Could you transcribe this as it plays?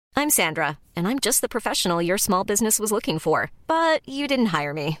I'm Sandra, and I'm just the professional your small business was looking for. But you didn't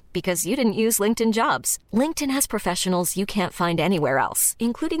hire me because you didn't use LinkedIn Jobs. LinkedIn has professionals you can't find anywhere else,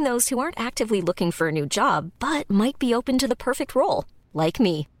 including those who aren't actively looking for a new job, but might be open to the perfect role, like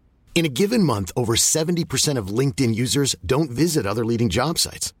me. In a given month, over 70% of LinkedIn users don't visit other leading job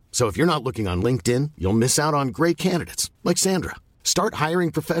sites. So if you're not looking on LinkedIn, you'll miss out on great candidates like Sandra. Start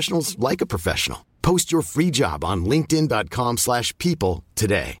hiring professionals like a professional. Post your free job on linkedin.com/people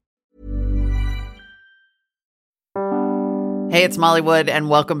today. Hey, it's Molly Wood, and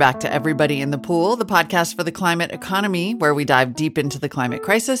welcome back to Everybody in the Pool, the podcast for the climate economy, where we dive deep into the climate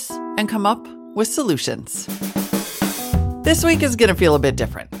crisis and come up with solutions. This week is going to feel a bit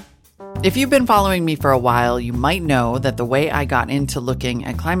different. If you've been following me for a while, you might know that the way I got into looking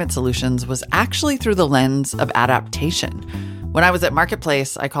at climate solutions was actually through the lens of adaptation. When I was at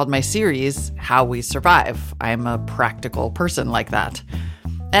Marketplace, I called my series How We Survive. I'm a practical person like that.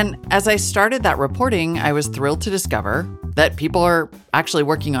 And as I started that reporting, I was thrilled to discover that people are actually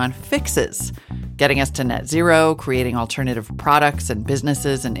working on fixes, getting us to net zero, creating alternative products and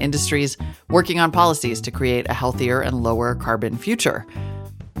businesses and industries, working on policies to create a healthier and lower carbon future.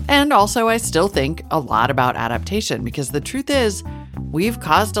 And also, I still think a lot about adaptation because the truth is, we've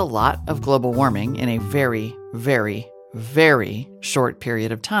caused a lot of global warming in a very, very, very short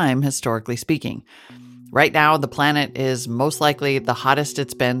period of time, historically speaking. Right now, the planet is most likely the hottest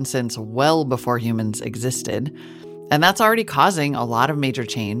it's been since well before humans existed. And that's already causing a lot of major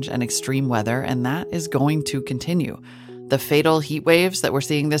change and extreme weather, and that is going to continue. The fatal heat waves that we're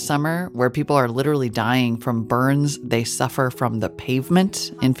seeing this summer, where people are literally dying from burns they suffer from the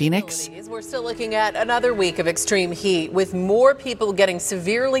pavement in Phoenix. We're still looking at another week of extreme heat, with more people getting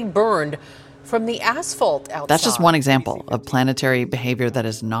severely burned from the asphalt outside. That's just one example of planetary behavior that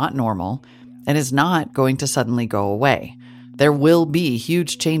is not normal and is not going to suddenly go away. There will be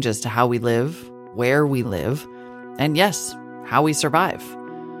huge changes to how we live, where we live, and yes, how we survive.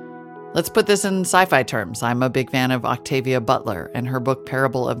 Let's put this in sci-fi terms. I'm a big fan of Octavia Butler and her book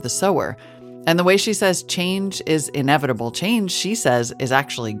Parable of the Sower. And the way she says change is inevitable, change, she says, is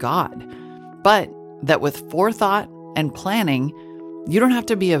actually God. But that with forethought and planning, you don't have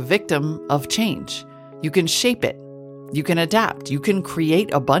to be a victim of change. You can shape it. You can adapt. You can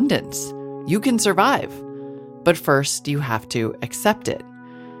create abundance. You can survive. But first, you have to accept it.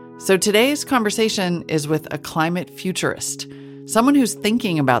 So today's conversation is with a climate futurist, someone who's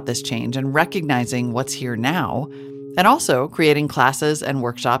thinking about this change and recognizing what's here now, and also creating classes and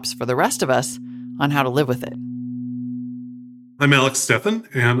workshops for the rest of us on how to live with it. I'm Alex Steffen,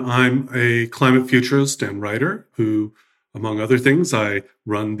 and I'm a climate futurist and writer who, among other things, I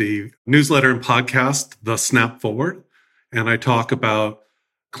run the newsletter and podcast, The Snap Forward, and I talk about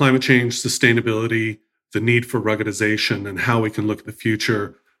climate change, sustainability, the need for ruggedization, and how we can look at the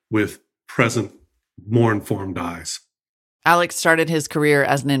future with present, more informed eyes. Alex started his career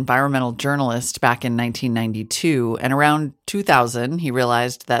as an environmental journalist back in 1992, and around 2000, he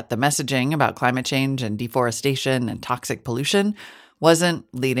realized that the messaging about climate change and deforestation and toxic pollution wasn't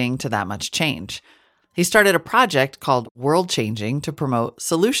leading to that much change. He started a project called World Changing to promote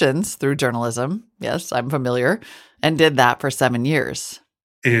solutions through journalism. Yes, I'm familiar, and did that for 7 years.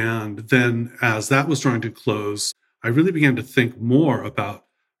 And then as that was drawing to close, I really began to think more about,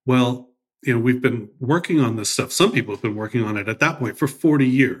 well, we've been working on this stuff. Some people have been working on it at that point for 40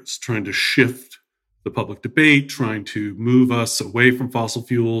 years, trying to shift the public debate, trying to move us away from fossil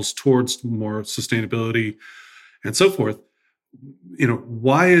fuels towards more sustainability and so forth.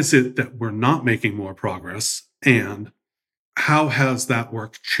 Why is it that we're not making more progress? And how has that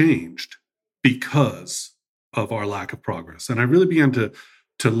work changed because of our lack of progress? And I really began to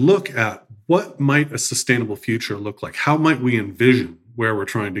look at what might a sustainable future look like? How might we envision where we're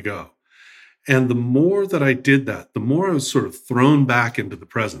trying to go? And the more that I did that, the more I was sort of thrown back into the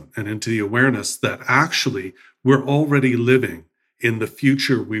present and into the awareness that actually we're already living in the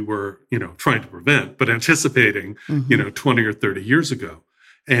future we were, trying to prevent, but anticipating, 20 or 30 years ago.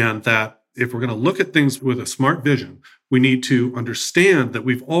 And that if we're going to look at things with a smart vision, we need to understand that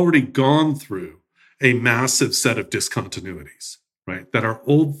we've already gone through a massive set of discontinuities, right? That our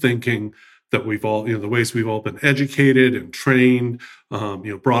old thinking, that we've all, the ways we've all been educated and trained,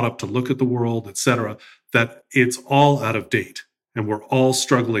 brought up to look at the world, et cetera, that it's all out of date. And we're all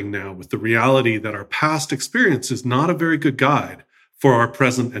struggling now with the reality that our past experience is not a very good guide for our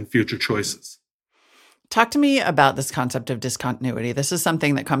present and future choices. Talk to me about this concept of discontinuity. This is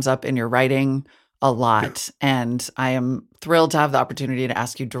something that comes up in your writing a lot. Yeah. And I am thrilled to have the opportunity to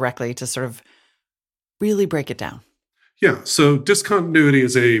ask you directly to sort of really break it down. Yeah, so discontinuity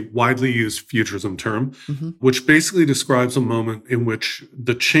is a widely used futurism term, which basically describes a moment in which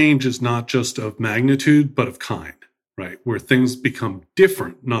the change is not just of magnitude, but of kind, right? Where things become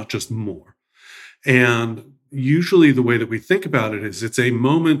different, not just more. And usually the way that we think about it is it's a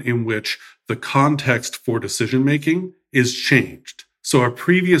moment in which the context for decision-making is changed. So our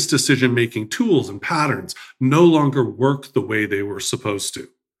previous decision-making tools and patterns no longer work the way they were supposed to.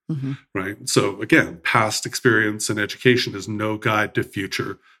 Right. So again, past experience and education is no guide to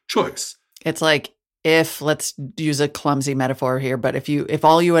future choice. It's like let's use a clumsy metaphor here, but if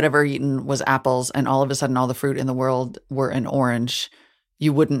all you had ever eaten was apples and all of a sudden all the fruit in the world were an orange,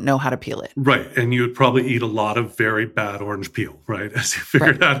 you wouldn't know how to peel it. Right. And you would probably eat a lot of very bad orange peel, right? As you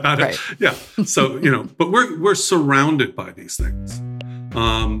figured out how to. Yeah. So, but we're surrounded by these things,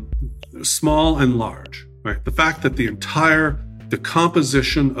 small and large, right? The fact that the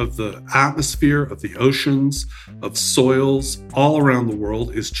composition of the atmosphere, of the oceans, of soils all around the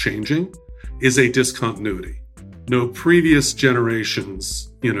world is changing is a discontinuity. No previous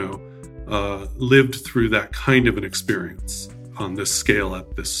generations, lived through that kind of an experience on this scale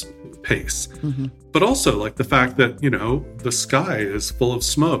at this pace. But also like the fact that, the sky is full of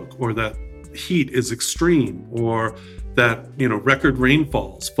smoke, or that heat is extreme, or that, record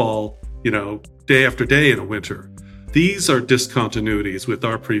rainfalls fall, day after day in a winter. These are discontinuities with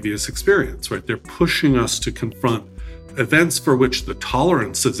our previous experience, right? They're pushing us to confront events for which the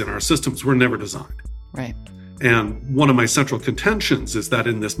tolerances in our systems were never designed. Right. And one of my central contentions is that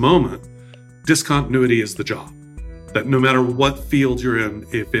in this moment, discontinuity is the job. That no matter what field you're in,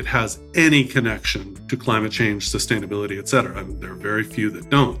 if it has any connection to climate change, sustainability, et cetera, and there are very few that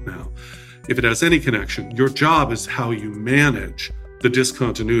don't now, if it has any connection, your job is how you manage the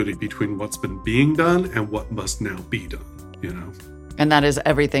discontinuity between what's been being done and what must now be done, And that is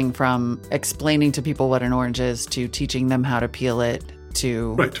everything from explaining to people what an orange is, to teaching them how to peel it,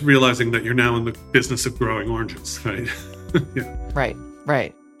 to... Right, to realizing that you're now in the business of growing oranges, right? Yeah.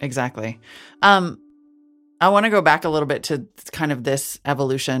 Right, exactly. I want to go back a little bit to kind of this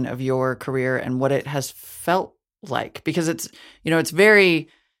evolution of your career and what it has felt like, because it's, it's very...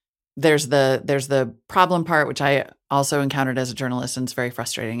 There's the problem part, which I also encountered as a journalist, and it's very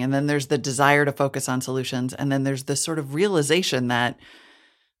frustrating. And then there's the desire to focus on solutions. And then there's this sort of realization that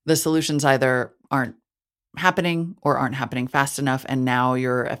the solutions either aren't happening or aren't happening fast enough. And now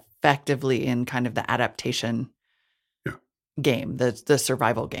you're effectively in kind of the adaptation game, the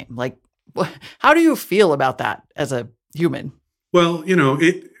survival game. Like, how do you feel about that as a human? Well,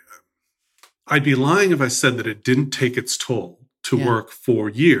 I'd be lying if I said that it didn't take its toll to work for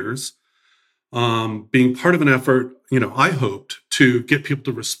years, being part of an effort, I hoped to get people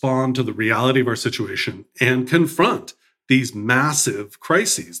to respond to the reality of our situation and confront these massive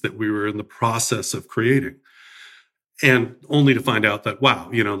crises that we were in the process of creating. And only to find out that,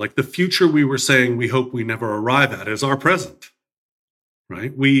 wow, like the future we were saying we hope we never arrive at is our present,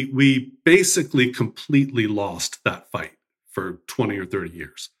 right? We basically completely lost that fight for 20 or 30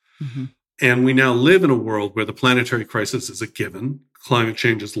 years. And we now live in a world where the planetary crisis is a given. Climate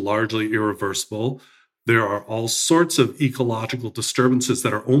change is largely irreversible. There are all sorts of ecological disturbances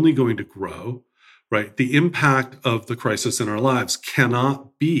that are only going to grow, right? The impact of the crisis in our lives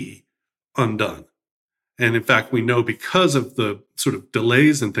cannot be undone. And in fact, we know because of the sort of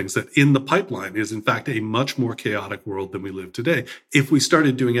delays and things that in the pipeline is in fact a much more chaotic world than we live today if we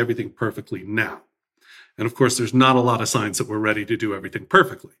started doing everything perfectly now. And of course, there's not a lot of signs that we're ready to do everything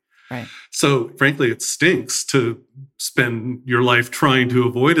perfectly. Right. So frankly, it stinks to spend your life trying to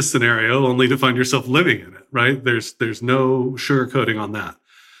avoid a scenario only to find yourself living in it, right? There's no sugarcoating on that.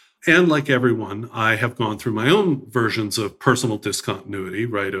 And like everyone, I have gone through my own versions of personal discontinuity,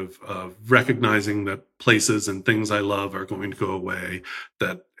 right? Of recognizing that places and things I love are going to go away,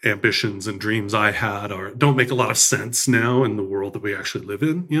 that ambitions and dreams I had don't make a lot of sense now in the world that we actually live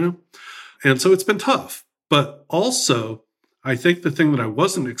in, And so it's been tough. But also, I think the thing that I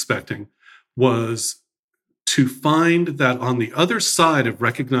wasn't expecting was to find that on the other side of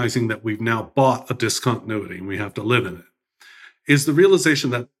recognizing that we've now bought a discontinuity and we have to live in it, is the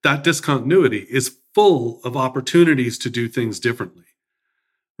realization that that discontinuity is full of opportunities to do things differently,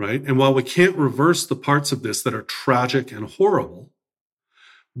 right? And while we can't reverse the parts of this that are tragic and horrible,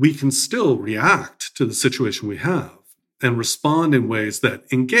 we can still react to the situation we have and respond in ways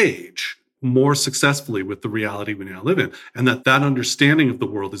that engage more successfully with the reality we now live in. And that understanding of the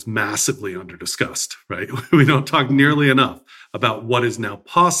world is massively under-discussed, right? We don't talk nearly enough about what is now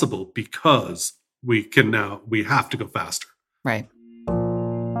possible because we have to go faster. Right.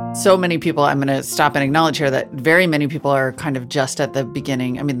 So many people, I'm going to stop and acknowledge here that very many people are kind of just at the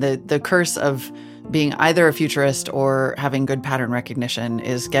beginning. I mean, the curse of being either a futurist or having good pattern recognition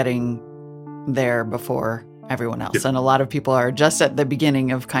is getting there before everyone else. Yeah. And a lot of people are just at the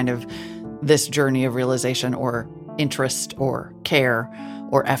beginning of kind of this journey of realization or interest or care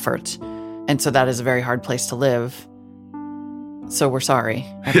or effort. And so that is a very hard place to live. So we're sorry,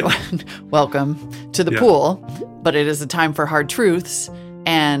 everyone. Welcome to the pool. But it is a time for hard truths.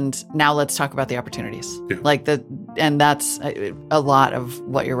 And now let's talk about the opportunities. Yeah. And that's a lot of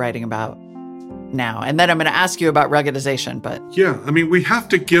what you're writing about now. And then I'm going to ask you about ruggedization, but... Yeah, I mean, we have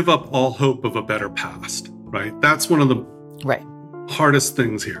to give up all hope of a better past, right? That's one of the hardest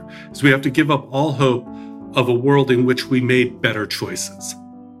things here, is we have to give up all hope of a world in which we made better choices,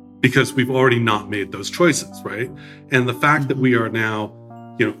 because we've already not made those choices, right? And the fact that we are now,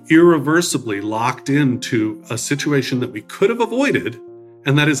 irreversibly locked into a situation that we could have avoided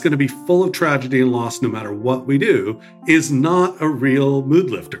and that is going to be full of tragedy and loss no matter what we do is not a real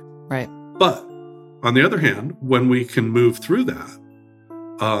mood lifter. Right. But on the other hand, when we can move through that,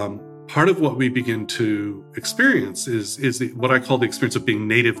 part of what we begin to experience is what I call the experience of being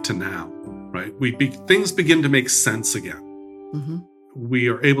native to now, right? Things begin to make sense again. Mm-hmm. We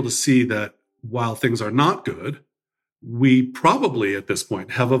are able to see that while things are not good, we probably at this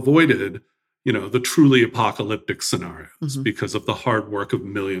point have avoided, the truly apocalyptic scenarios because of the hard work of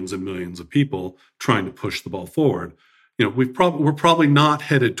millions and millions of people trying to push the ball forward. We're probably not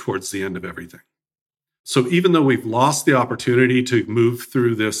headed towards the end of everything. So even though we've lost the opportunity to move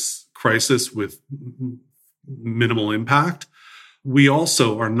through this crisis with minimal impact, we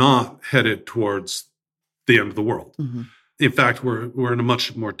also are not headed towards the end of the world. Mm-hmm. In fact, we're in a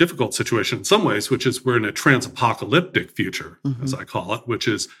much more difficult situation in some ways, which is we're in a trans-apocalyptic future, as I call it, which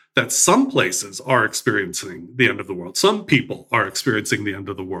is that some places are experiencing the end of the world. Some people are experiencing the end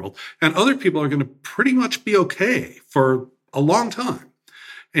of the world, and other people are going to pretty much be okay for a long time.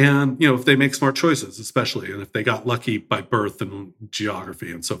 And, if they make smart choices, especially, and if they got lucky by birth and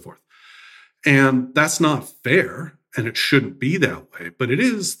geography and so forth. And that's not fair, and it shouldn't be that way, but it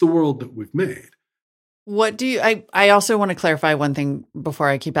is the world that we've made. What do you, I also want to clarify one thing before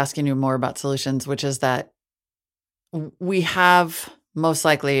I keep asking you more about solutions, which is that we have most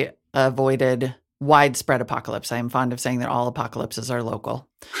likely avoided widespread apocalypse. I am fond of saying that all apocalypses are local.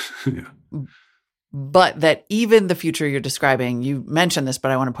 Yeah. But that even the future you're describing, you mentioned this,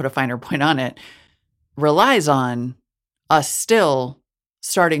 but I want to put a finer point on it, relies on us still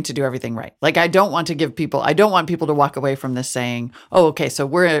starting to do everything right. Like, I don't want people to walk away from this saying, oh, okay, so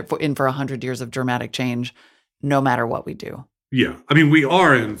we're in for 100 years of dramatic change, no matter what we do. Yeah. I mean, we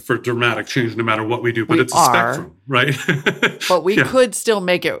are in for dramatic change no matter what we do, but it's a spectrum, right? But we could still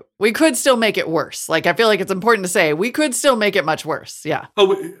make it worse. Like, I feel like it's important to say we could still make it much worse. Yeah.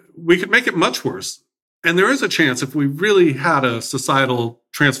 Oh, we could make it much worse. And there is a chance if we really had a societal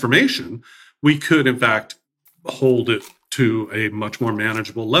transformation, we could, in fact, hold it to a much more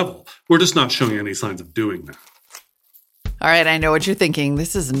manageable level. We're just not showing any signs of doing that. All right, I know what you're thinking.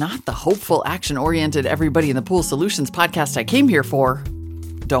 This is not the hopeful, action-oriented Everybody in the Pool Solutions podcast I came here for.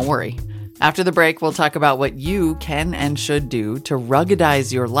 Don't worry. After the break, we'll talk about what you can and should do to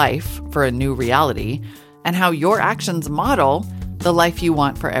ruggedize your life for a new reality and how your actions model the life you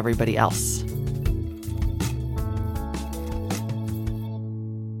want for everybody else.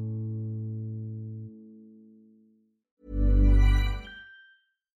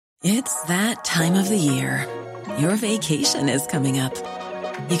 It's that time of the year. Your vacation is coming up.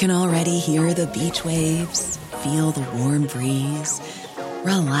 You can already hear the beach waves, feel the warm breeze,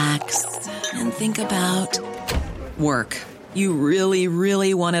 relax, and think about work. You really,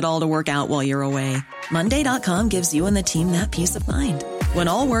 really want it all to work out while you're away. Monday.com gives you and the team that peace of mind. When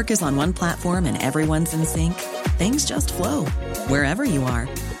all work is on one platform and everyone's in sync, things just flow. Wherever you are,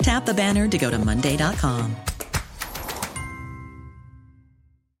 tap the banner to go to Monday.com.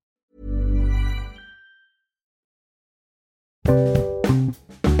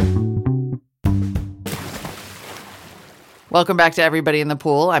 Welcome back to Everybody in the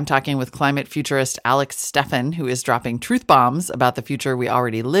Pool. I'm talking with climate futurist Alex Steffen, who is dropping truth bombs about the future we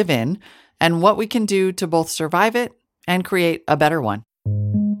already live in and what we can do to both survive it and create a better one.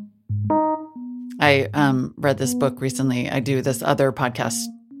 I read this book recently. I do this other podcast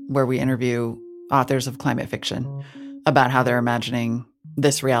where we interview authors of climate fiction about how they're imagining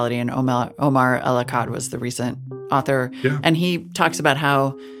this reality. And Omar El-Akkad was the recent author. Yeah. And he talks about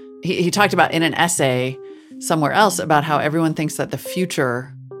how he talked about in an essay somewhere else about how everyone thinks that the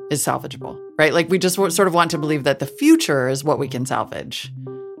future is salvageable, right? Like, we just sort of want to believe that the future is what we can salvage,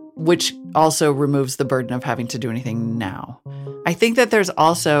 which also removes the burden of having to do anything now. I think that there's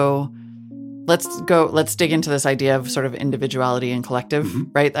also let's dig into this idea of sort of individuality and collective,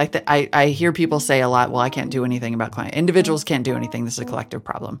 right? I hear people say a lot, well, I can't do anything about climate. Individuals can't do anything. This is a collective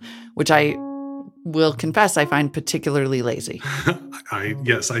problem, which I will confess I find particularly lazy.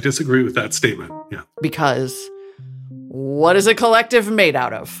 Yes, I disagree with that statement. Yeah. Because what is a collective made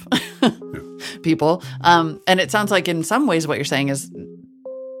out of? People. And it sounds like in some ways what you're saying is,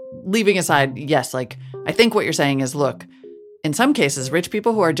 leaving aside, yes, like I think what you're saying is, look, in some cases, rich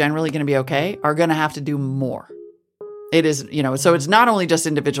people who are generally going to be okay are going to have to do more. It is, so it's not only just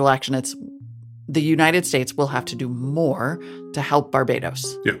individual action, it's the United States will have to do more to help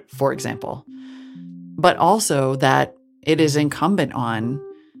Barbados, for example. But also that it is incumbent on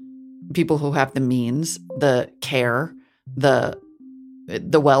people who have the means, the care, the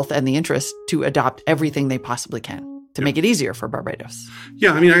wealth, and the interest to adopt everything they possibly can to make it easier for Barbados.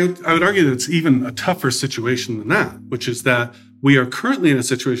 Yeah, I mean, I would argue that it's even a tougher situation than that, which is that we are currently in a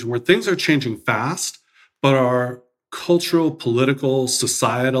situation where things are changing fast, but our cultural, political,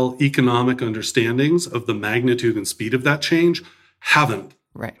 societal, economic understandings of the magnitude and speed of that change haven't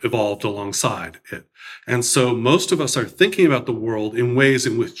evolved alongside it. And so most of us are thinking about the world in ways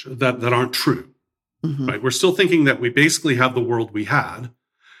in which that aren't true, right? We're still thinking that we basically have the world we had,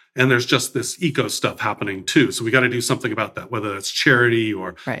 and there's just this eco stuff happening too. So we got to do something about that, whether that's charity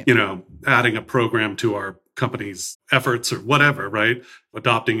or, adding a program to our company's efforts or whatever, right?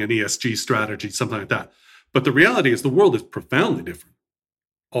 Adopting an ESG strategy, something like that. But the reality is the world is profoundly different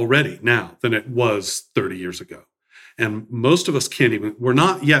already now than it was 30 years ago. And most of us we're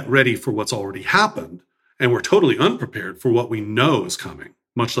not yet ready for what's already happened. And we're totally unprepared for what we know is coming,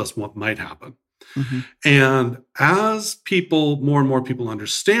 much less what might happen. And as more and more people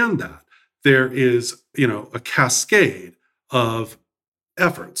understand that, there is, a cascade of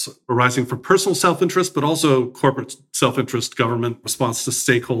efforts arising from personal self-interest, but also corporate self-interest, government response to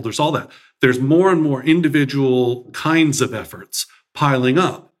stakeholders, all that. There's more and more individual kinds of efforts piling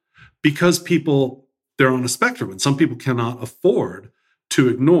up because they're on a spectrum, and some people cannot afford to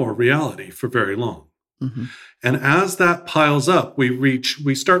ignore reality for very long. And as that piles up,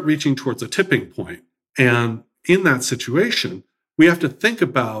 we start reaching towards a tipping point. And in that situation, we have to think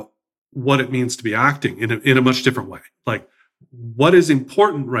about what it means to be acting in a much different way. Like, what is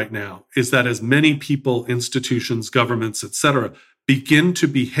important right now is that as many people, institutions, governments, et cetera, begin to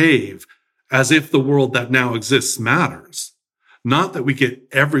behave as if the world that now exists matters, not that we get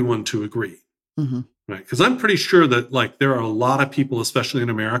everyone to agree. Right? Because I'm pretty sure that there are a lot of people, especially in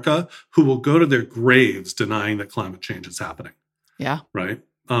America, who will go to their graves denying that climate change is happening. Yeah. Right.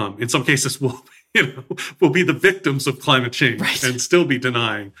 In some cases, we'll be the victims of climate change and still be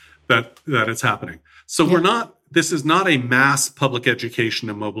denying that it's happening. So this is not a mass public education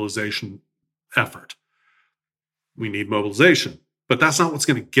and mobilization effort. We need mobilization. But that's not what's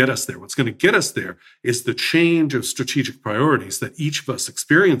going to get us there. What's going to get us there is the change of strategic priorities that each of us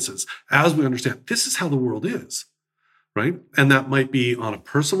experiences as we understand this is how the world is, right? And that might be on a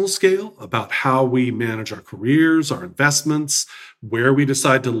personal scale about how we manage our careers, our investments, where we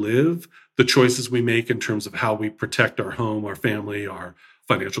decide to live, the choices we make in terms of how we protect our home, our family, our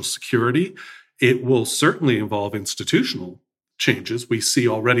financial security. It will certainly involve institutional changes. We see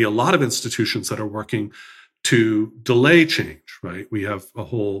already a lot of institutions that are working to delay change, right? We have a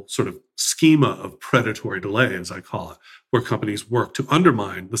whole sort of schema of predatory delay, as I call it, where companies work to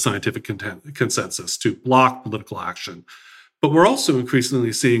undermine the scientific consensus, to block political action. But we're also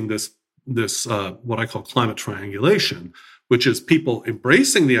increasingly seeing this what I call climate triangulation, which is people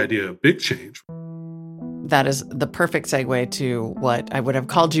embracing the idea of big change. That is the perfect segue to what I would have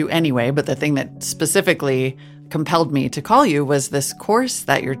called you anyway, but the thing that specifically compelled me to call you was this course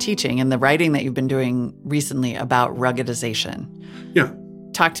that you're teaching and the writing that you've been doing recently about ruggedization. Yeah.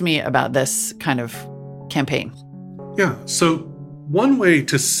 Talk to me about this kind of campaign. Yeah. So one way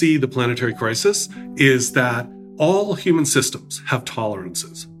to see the planetary crisis is that all human systems have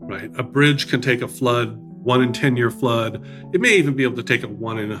tolerances, right? A bridge can take a flood, 1 in 10 year flood. It may even be able to take a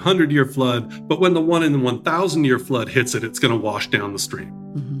 1 in 100 year flood, but when the 1 in 1,000 year flood hits it, it's going to wash down the stream.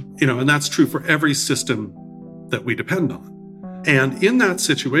 And that's true for every system that we depend on. And in that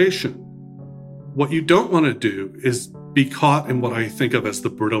situation, what you don't want to do is be caught in what I think of as the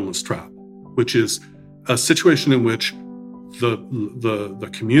brittleness trap, which is a situation in which the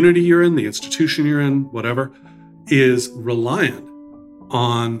community you're in, the institution you're in, whatever, is reliant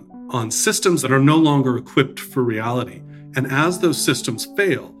on systems that are no longer equipped for reality. And as those systems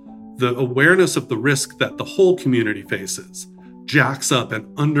fail, the awareness of the risk that the whole community faces jacks up and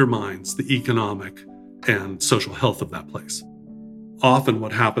undermines the economic and social health of that place. Often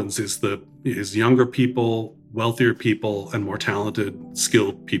what happens is younger people, wealthier people, and more talented,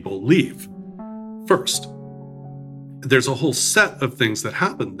 skilled people leave. first. There's a whole set of things that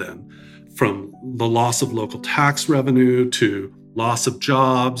happen then, from the loss of local tax revenue to loss of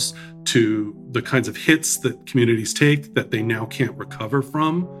jobs to the kinds of hits that communities take that they now can't recover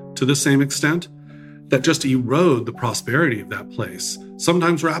from to the same extent, that just erode the prosperity of that place,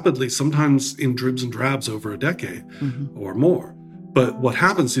 sometimes rapidly, sometimes in dribs and drabs over a decade or more. But what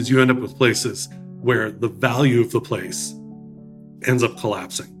happens is you end up with places where the value of the place ends up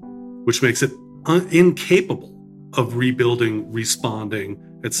collapsing, which makes it incapable of rebuilding, responding,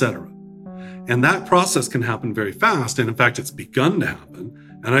 etc. And that process can happen very fast. And in fact, it's begun to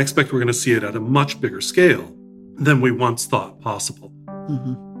happen. And I expect we're going to see it at a much bigger scale than we once thought possible.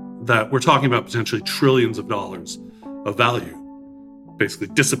 That we're talking about potentially trillions of dollars of value basically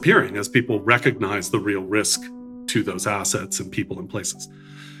disappearing as people recognize the real risk to those assets and people and places.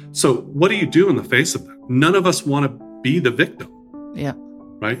 So what do you do in the face of that? None of us want to be the victim. Yeah.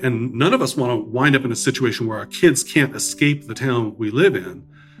 Right? And none of us want to wind up in a situation where our kids can't escape the town we live in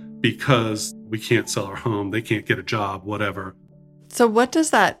because we can't sell our home, they can't get a job, whatever. So what does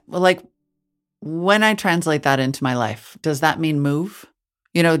that, like, when I translate that into my life, does that mean move?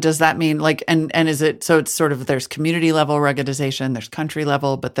 You know, does that mean like, and is it, so it's sort of, there's community level ruggedization, there's country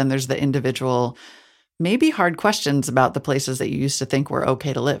level, but then there's the individual, maybe hard questions about the places that you used to think were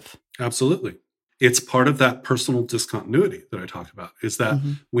okay to live. Absolutely. It's part of that personal discontinuity that I talked about, is that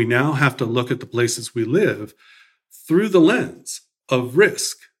we now have to look at the places we live through the lens of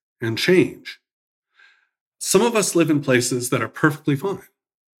risk and change. Some of us live in places that are perfectly fine.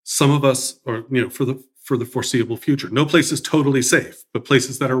 Some of us are, for the foreseeable future. No place is totally safe, but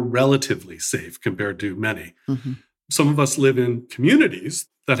places that are relatively safe compared to many. Some of us live in communities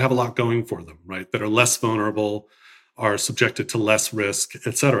that have a lot going for them, right? That are less vulnerable, are subjected to less risk,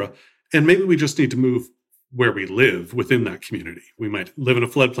 et cetera. And maybe we just need to move where we live within that community. We might live in a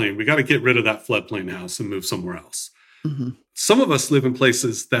floodplain. We got to get rid of that floodplain house and move somewhere else. Some of us live in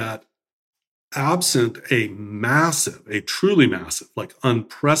places that, absent a truly massive, like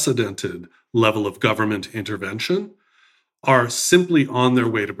unprecedented level of government intervention, are simply on their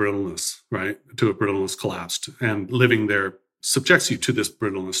way to brittleness, right? To a brittleness collapse. And living there subjects you to this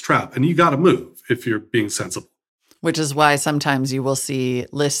brittleness trap. And you got to move if you're being sensible. Which is why sometimes you will see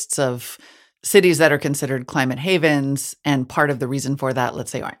lists of cities that are considered climate havens. And part of the reason for that,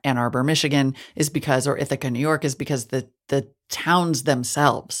 let's say Ann Arbor, Michigan, is because, or Ithaca, New York, is because the towns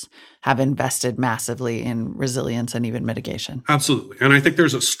themselves have invested massively in resilience and even mitigation. Absolutely. And I think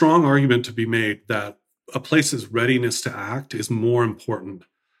there's a strong argument to be made that a place's readiness to act is more important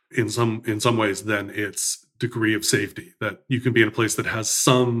in some ways than its degree of safety. That you can be in a place that has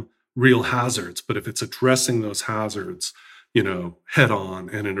some real hazards, but if it's addressing those hazards, head on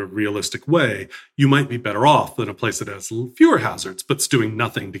and in a realistic way, you might be better off than a place that has fewer hazards, but's doing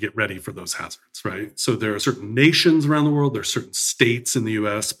nothing to get ready for those hazards, right? So there are certain nations around the world, there are certain states in the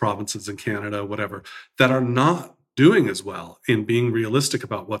US, provinces in Canada, whatever, that are not doing as well in being realistic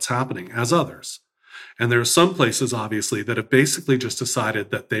about what's happening as others. And there are some places, obviously, that have basically just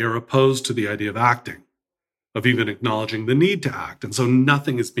decided that they are opposed to the idea of acting, of even acknowledging the need to act. And so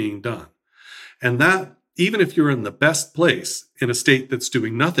nothing is being done. And that, even if you're in the best place in a state that's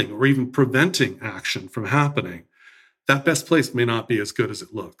doing nothing or even preventing action from happening, that best place may not be as good as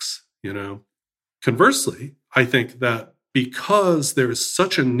it looks, Conversely, I think that because there is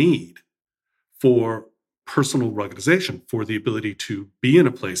such a need for personal ruggedization, for the ability to be in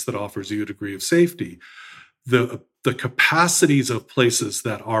a place that offers you a degree of safety, the capacities of places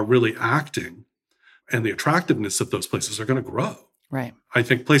that are really acting and the attractiveness of those places are going to grow. Right. I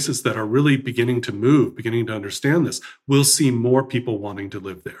think places that are really beginning to move, beginning to understand this, will see more people wanting to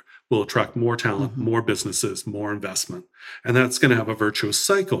live there. Will attract more talent, more businesses, more investment. And that's going to have a virtuous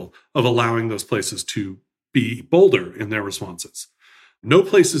cycle of allowing those places to be bolder in their responses. No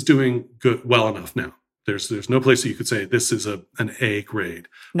place is doing well enough now. There's no place that you could say this is an A grade.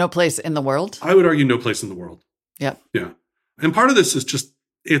 No place in the world? I would argue no place in the world. Yep. Yeah. And part of this is just,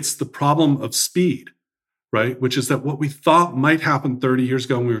 it's the problem of speed. Right? Which is that what we thought might happen 30 years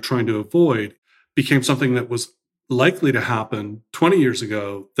ago and we were trying to avoid became something that was likely to happen 20 years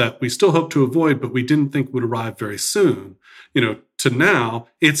ago that we still hope to avoid, but we didn't think would arrive very soon. To now,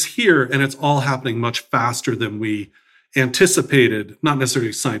 it's here and it's all happening much faster than we anticipated, not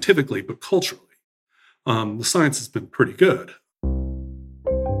necessarily scientifically, but culturally. The science has been pretty good.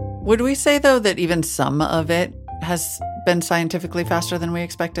 Would we say, though, that even some of it has been scientifically faster than we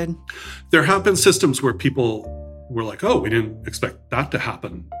expected? There have been systems where people were like, oh, we didn't expect that to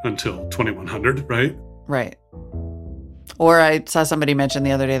happen until 2100, right? Right. Or I saw somebody mention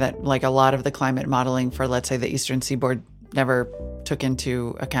the other day that like a lot of the climate modeling for, let's say, the Eastern Seaboard never took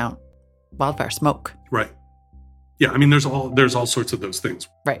into account wildfire smoke. Right. Yeah, I mean, there's all sorts of those things.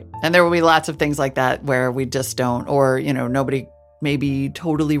 Right. And there will be lots of things like that where we just don't, or, nobody maybe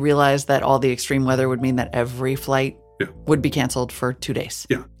totally realized that all the extreme weather would mean that every flight would be canceled for 2 days.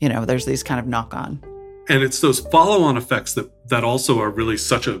 Yeah. There's these kind of knock-on. And it's those follow-on effects that also are really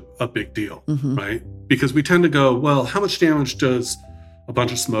such a big deal, right? Because we tend to go, well, how much damage does a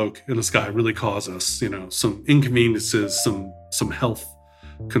bunch of smoke in the sky really cause us? Some inconveniences, some health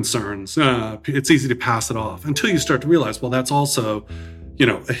concerns. It's easy to pass it off until you start to realize, well, that's also,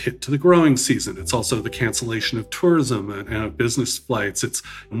 a hit to the growing season. It's also the cancellation of tourism and of business flights. It's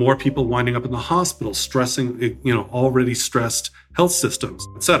more people winding up in the hospital, stressing, already stressed health systems,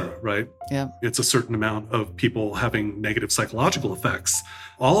 et cetera, right? Yeah. It's a certain amount of people having negative psychological effects.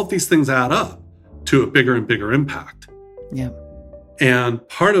 All of these things add up to a bigger and bigger impact. Yeah. And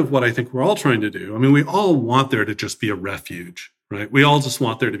part of what I think we're all trying to do, I mean, we all want there to just be a refuge, right? We all just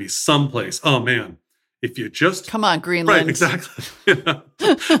want there to be some place. Oh, man. If you just... Come on, Greenland. Right, exactly.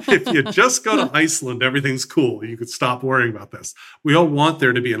 If you just go to Iceland, everything's cool. You could stop worrying about this. We all want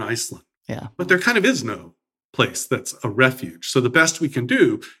there to be an Iceland. Yeah. But there kind of is no place that's a refuge. So the best we can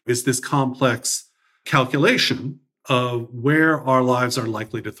do is this complex calculation of where our lives are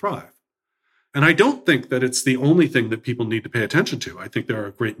likely to thrive. And I don't think that it's the only thing that people need to pay attention to. I think there are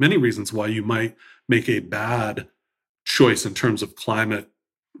a great many reasons why you might make a bad choice in terms of climate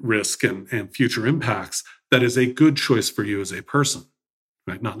risk and future impacts that is a good choice for you as a person,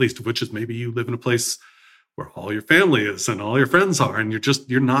 right? Not least of which is maybe you live in a place where all your family is and all your friends are, and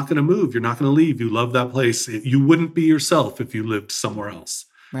you're not going to move. You're not going to leave. You love that place. You wouldn't be yourself if you lived somewhere else.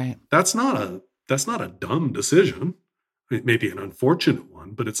 Right. That's not a dumb decision. It may be an unfortunate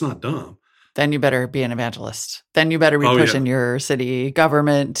one, but it's not dumb. Then you better be an evangelist. Then you better be pushing your city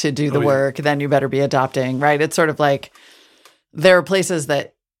government to do the work. Then you better be adopting, right? It's sort of like there are places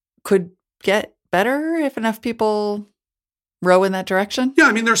that could get better if enough people row in that direction. Yeah,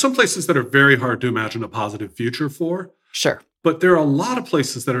 I mean, there are some places that are very hard to imagine a positive future for. Sure. But there are a lot of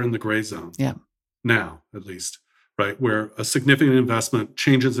places that are in the gray zone. Yeah. Now, at least, right? Where a significant investment,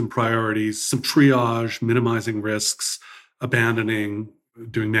 changes in priorities, some triage, minimizing risks, abandoning,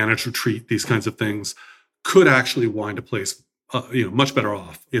 doing managed retreat, these kinds of things could actually wind a place, much better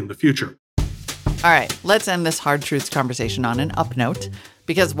off in the future. All right, let's end this hard truths conversation on an up note,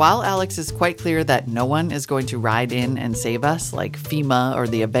 because while Alex is quite clear that no one is going to ride in and save us like FEMA or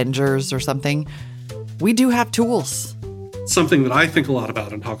the Avengers or something, we do have tools. Something that I think a lot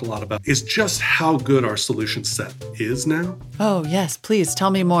about and talk a lot about is just how good our solution set is now. Oh, yes, please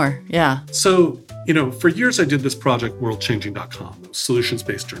tell me more. Yeah. So, for years I did this project, worldchanging.com,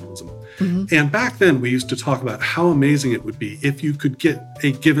 solutions-based journalism. Mm-hmm. And back then we used to talk about how amazing it would be if you could get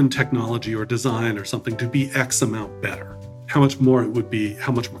a given technology or design or something to be X amount better. How much more it would be,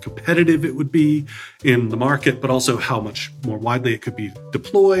 how much more competitive it would be in the market, but also how much more widely it could be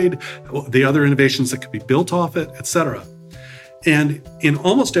deployed, the other innovations that could be built off it, et cetera. And in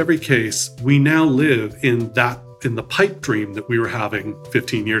almost every case, we now live in the pipe dream that we were having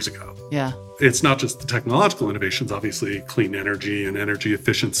 15 years ago. Yeah. It's not just the technological innovations, obviously, clean energy and energy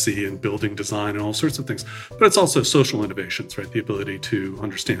efficiency and building design and all sorts of things, but it's also social innovations, right? The ability to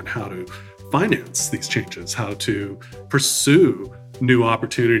understand how to finance these changes, how to pursue new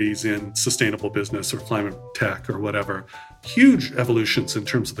opportunities in sustainable business or climate tech or whatever. Huge evolutions in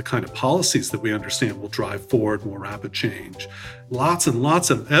terms of the kind of policies that we understand will drive forward more rapid change. Lots and lots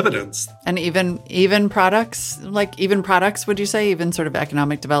of evidence. And even products, would you say? Even sort of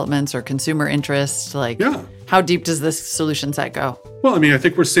economic developments or consumer interest? Yeah. How deep does this solution set go? Well, I mean, I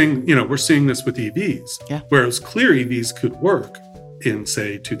think we're seeing this with EVs. Yeah. Where it was clear EVs could work in,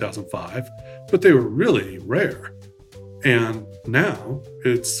 say, 2005, but they were really rare. And now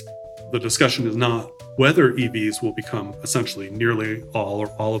the discussion is not whether EVs will become essentially nearly all or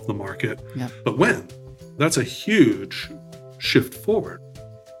all of the market, but when. That's a huge shift forward.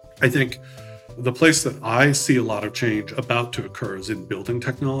 I think the place that I see a lot of change about to occur is in building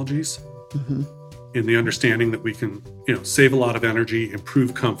technologies, in the understanding that we can, save a lot of energy,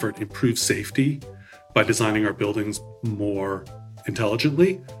 improve comfort, improve safety by designing our buildings more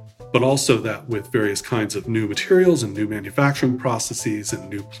intelligently, but also that with various kinds of new materials and new manufacturing processes and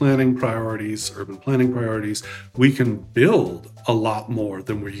new planning priorities, urban planning priorities, we can build a lot more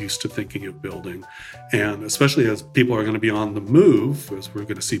than we're used to thinking of building. And especially as people are going to be on the move, as we're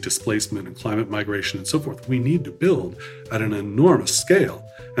going to see displacement and climate migration and so forth, we need to build at an enormous scale.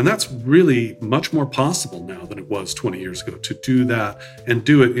 And that's really much more possible now than it was 20 years ago to do that and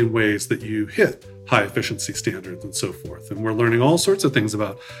do it in ways that you hit high efficiency standards and so forth. And we're learning all sorts of things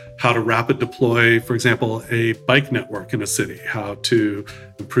about how to rapid deploy, for example, a bike network in a city, how to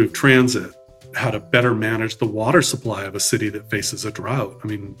improve transit, how to better manage the water supply of a city that faces a drought. I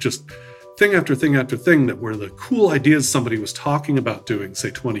mean, just thing after thing after thing that were the cool ideas somebody was talking about doing,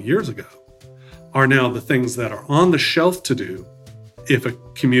 say, 20 years ago, are now the things that are on the shelf to do if a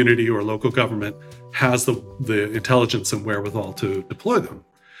community or local government has the intelligence and wherewithal to deploy them.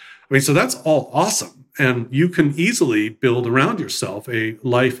 I mean, so that's all awesome. And you can easily build around yourself a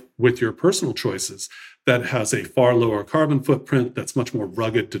life with your personal choices that has a far lower carbon footprint, that's much more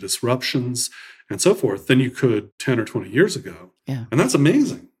rugged to disruptions and so forth than you could 10 or 20 years ago. Yeah. And that's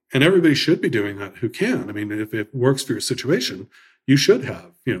amazing. And everybody should be doing that who can. I mean, if it works for your situation, you should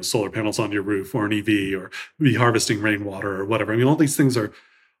have, solar panels on your roof or an EV or be harvesting rainwater or whatever. I mean, all these things are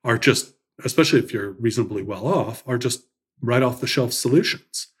just, especially if you're reasonably well off, are just right off the shelf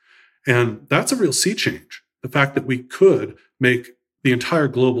solutions. And that's a real sea change. The fact that we could make the entire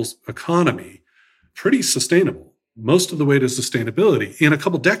global economy pretty sustainable, most of the way to sustainability in a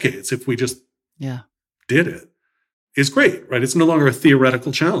couple decades, if we just did it, is great, right? It's no longer a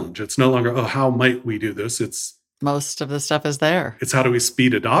theoretical challenge. It's no longer, how might we do this? It's most of the stuff is there. It's how do we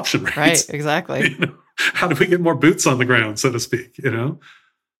speed adoption rates? Right, exactly. How do we get more boots on the ground, so to speak?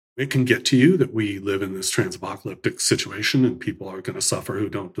 It can get to you that we live in this trans-apocalyptic situation and people are going to suffer who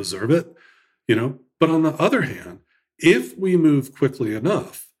don't deserve it, But on the other hand, if we move quickly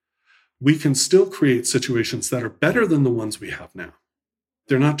enough, we can still create situations that are better than the ones we have now.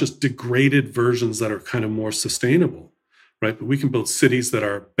 They're not just degraded versions that are kind of more sustainable, right? But we can build cities that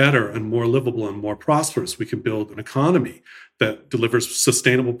are better and more livable and more prosperous. We can build an economy that delivers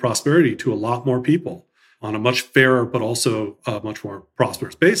sustainable prosperity to a lot more people on a much fairer, but also a much more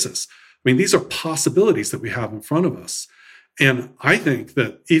prosperous basis. I mean, these are possibilities that we have in front of us. And I think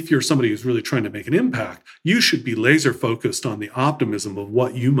that if you're somebody who's really trying to make an impact, you should be laser focused on the optimism of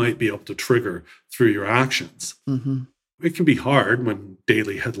what you might be able to trigger through your actions. Mm-hmm. It can be hard when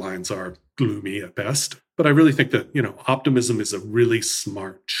daily headlines are gloomy at best, but I really think that, optimism is a really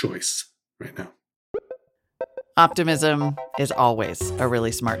smart choice right now. Optimism is always a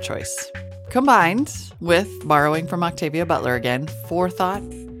really smart choice. Combined with, borrowing from Octavia Butler again, forethought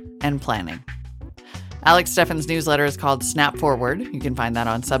and planning. Alex Steffen's newsletter is called Snap Forward. You can find that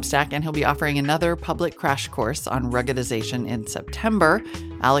on Substack, and he'll be offering another public crash course on ruggedization in September.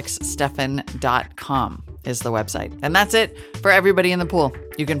 alexsteffen.com is the website. And that's it for everybody in the pool.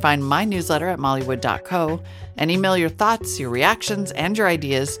 You can find my newsletter at mollywood.co and email your thoughts, your reactions, and your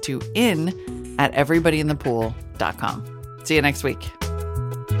ideas to in@everybodyinthepool.com. See you next week.